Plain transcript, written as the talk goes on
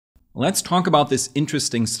Let's talk about this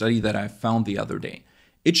interesting study that I found the other day.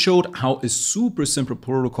 It showed how a super simple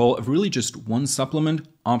protocol of really just one supplement,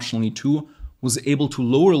 optionally two, was able to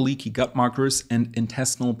lower leaky gut markers and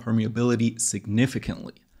intestinal permeability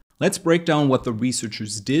significantly. Let's break down what the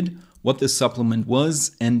researchers did, what this supplement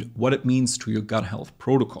was, and what it means to your gut health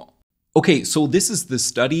protocol. Okay, so this is the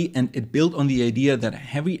study, and it built on the idea that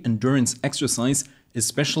heavy endurance exercise,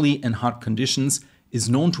 especially in hot conditions, is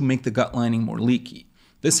known to make the gut lining more leaky.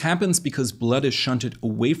 This happens because blood is shunted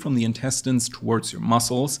away from the intestines towards your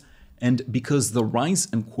muscles, and because the rise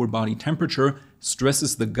in core body temperature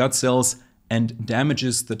stresses the gut cells and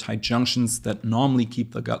damages the tight junctions that normally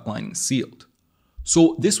keep the gut lining sealed.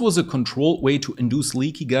 So this was a controlled way to induce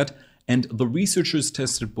leaky gut, and the researchers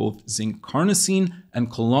tested both zinc carnosine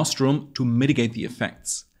and colostrum to mitigate the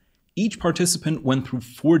effects. Each participant went through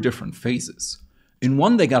 4 different phases. In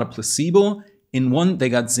one, they got a placebo, in one, they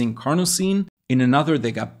got zinc carnosine, in another,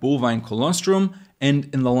 they got bovine colostrum, and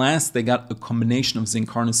in the last, they got a combination of zinc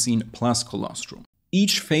carnosine plus colostrum.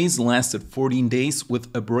 Each phase lasted 14 days with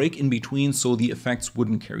a break in between so the effects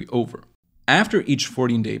wouldn't carry over. After each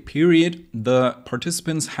 14-day period, the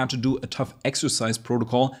participants had to do a tough exercise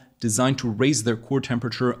protocol designed to raise their core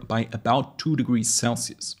temperature by about 2 degrees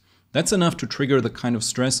Celsius. That's enough to trigger the kind of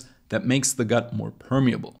stress that makes the gut more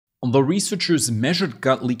permeable. The researchers measured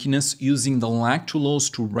gut leakiness using the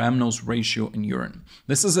lactulose to rhamnose ratio in urine.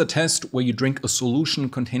 This is a test where you drink a solution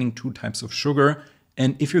containing 2 types of sugar,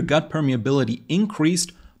 and if your gut permeability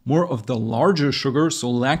increased, more of the larger sugar,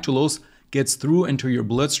 so lactulose, gets through into your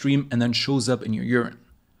bloodstream and then shows up in your urine.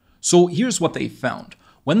 So here's what they found.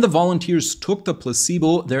 When the volunteers took the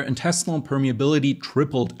placebo, their intestinal permeability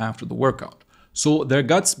tripled after the workout, so their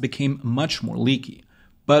guts became much more leaky.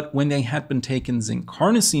 But when they had been taking zinc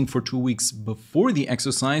carnosine for 2 weeks before the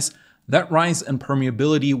exercise, that rise in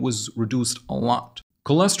permeability was reduced a lot.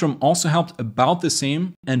 Colostrum also helped about the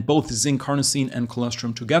same, and both zinc carnosine and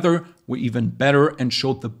colostrum together were even better and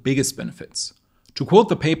showed the biggest benefits. To quote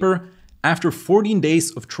the paper, after 14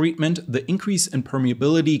 days of treatment, the increase in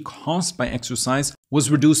permeability caused by exercise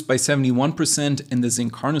was reduced by 71% in the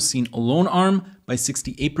zinc carnosine alone arm, by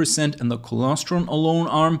 68% in the colostrum alone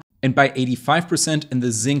arm, and by 85% in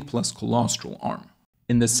the zinc plus colostrum arm.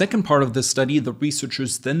 In the second part of the study, the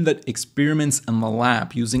researchers then did experiments in the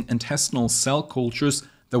lab using intestinal cell cultures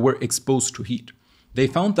that were exposed to heat. They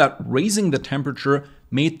found that raising the temperature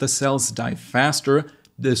made the cells die faster,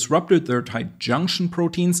 disrupted their tight junction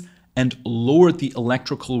proteins, and lowered the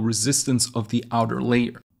electrical resistance of the outer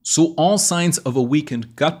layer. So all signs of a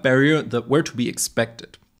weakened gut barrier that were to be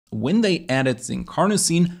expected. When they added zinc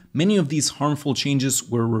carnosine, many of these harmful changes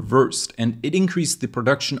were reversed, and it increased the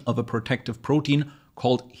production of a protective protein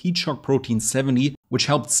called heat shock protein 70, which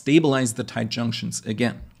helped stabilize the tight junctions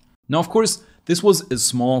again. Now, of course, this was a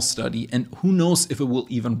small study, and who knows if it will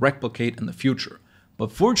even replicate in the future.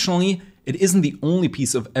 But fortunately, it isn't the only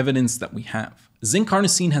piece of evidence that we have. Zinc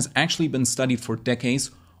carnosine has actually been studied for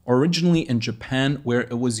decades, originally in Japan, where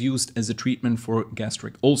it was used as a treatment for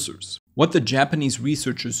gastric ulcers. What the Japanese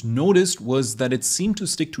researchers noticed was that it seemed to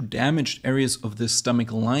stick to damaged areas of the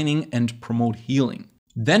stomach lining and promote healing.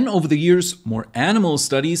 Then, over the years, more animal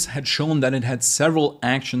studies had shown that it had several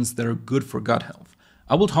actions that are good for gut health.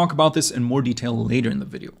 I will talk about this in more detail later in the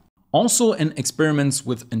video. Also, in experiments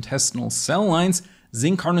with intestinal cell lines,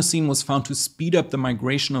 zinc carnosine was found to speed up the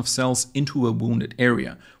migration of cells into a wounded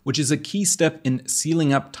area, which is a key step in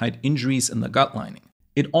sealing up tight injuries in the gut lining.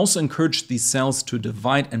 It also encouraged these cells to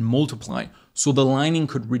divide and multiply, so the lining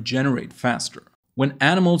could regenerate faster. When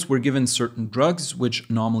animals were given certain drugs, which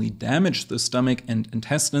normally damaged the stomach and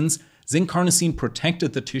intestines, zinc carnosine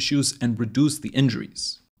protected the tissues and reduced the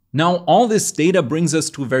injuries. Now, all this data brings us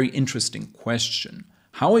to a very interesting question.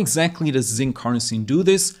 How exactly does zinc carnosine do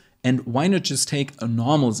this, and why not just take a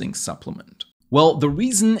normal zinc supplement? Well, the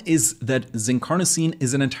reason is that zinc carnosine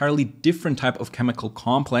is an entirely different type of chemical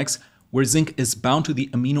complex where zinc is bound to the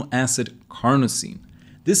amino acid carnosine.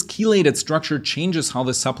 This chelated structure changes how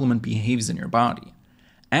the supplement behaves in your body.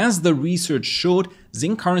 As the research showed,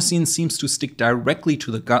 zinc carnosine seems to stick directly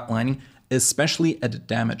to the gut lining, especially at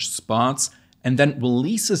damaged spots, and then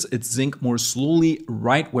releases its zinc more slowly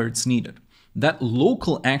right where it's needed. That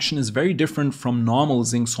local action is very different from normal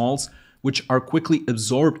zinc salts, which are quickly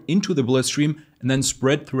absorbed into the bloodstream and then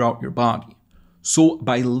spread throughout your body. So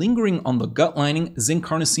by lingering on the gut lining, zinc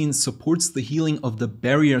carnosine supports the healing of the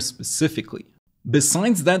barrier specifically.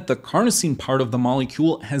 Besides that, the carnosine part of the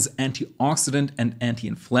molecule has antioxidant and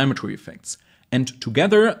anti-inflammatory effects, and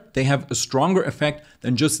together they have a stronger effect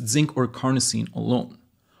than just zinc or carnosine alone.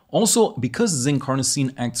 Also, because zinc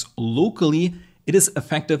carnosine acts locally, it is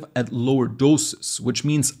effective at lower doses, which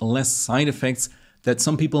means less side effects that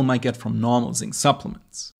some people might get from normal zinc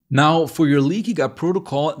supplements. Now, for your leaky gut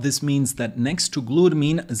protocol, this means that next to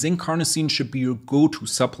glutamine, zinc carnosine should be your go-to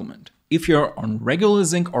supplement. If you're on regular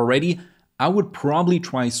zinc already, I would probably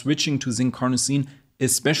try switching to zinc carnosine,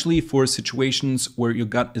 especially for situations where your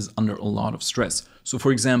gut is under a lot of stress. So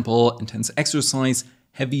for example, intense exercise,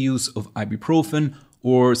 heavy use of ibuprofen,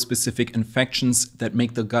 or specific infections that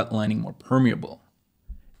make the gut lining more permeable.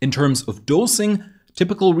 In terms of dosing,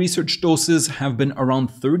 typical research doses have been around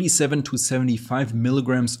 37 to 75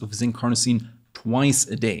 milligrams of zinc carnosine twice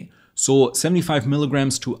a day. So 75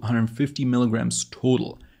 milligrams to 150 milligrams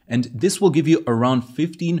total. And this will give you around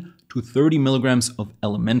 15 to 30 milligrams of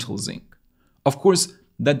elemental zinc. Of course,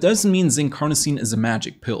 that doesn't mean zinc carnosine is a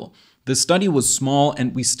magic pill. The study was small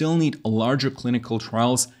and we still need larger clinical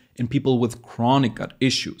trials in people with chronic gut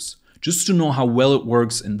issues, just to know how well it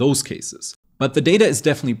works in those cases. But the data is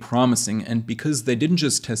definitely promising, and because they didn't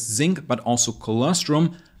just test zinc but also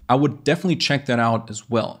colostrum, I would definitely check that out as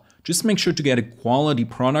well. Just make sure to get a quality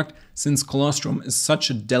product since colostrum is such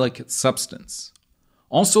a delicate substance.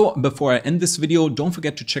 Also, before I end this video, don't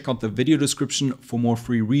forget to check out the video description for more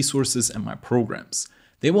free resources and my programs.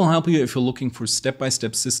 They will help you if you're looking for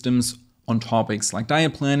step-by-step systems on topics like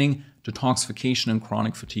diet planning, detoxification and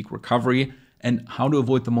chronic fatigue recovery, and how to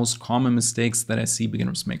avoid the most common mistakes that I see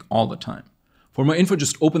beginners make all the time. For more info,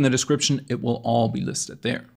 just open the description, it will all be listed there.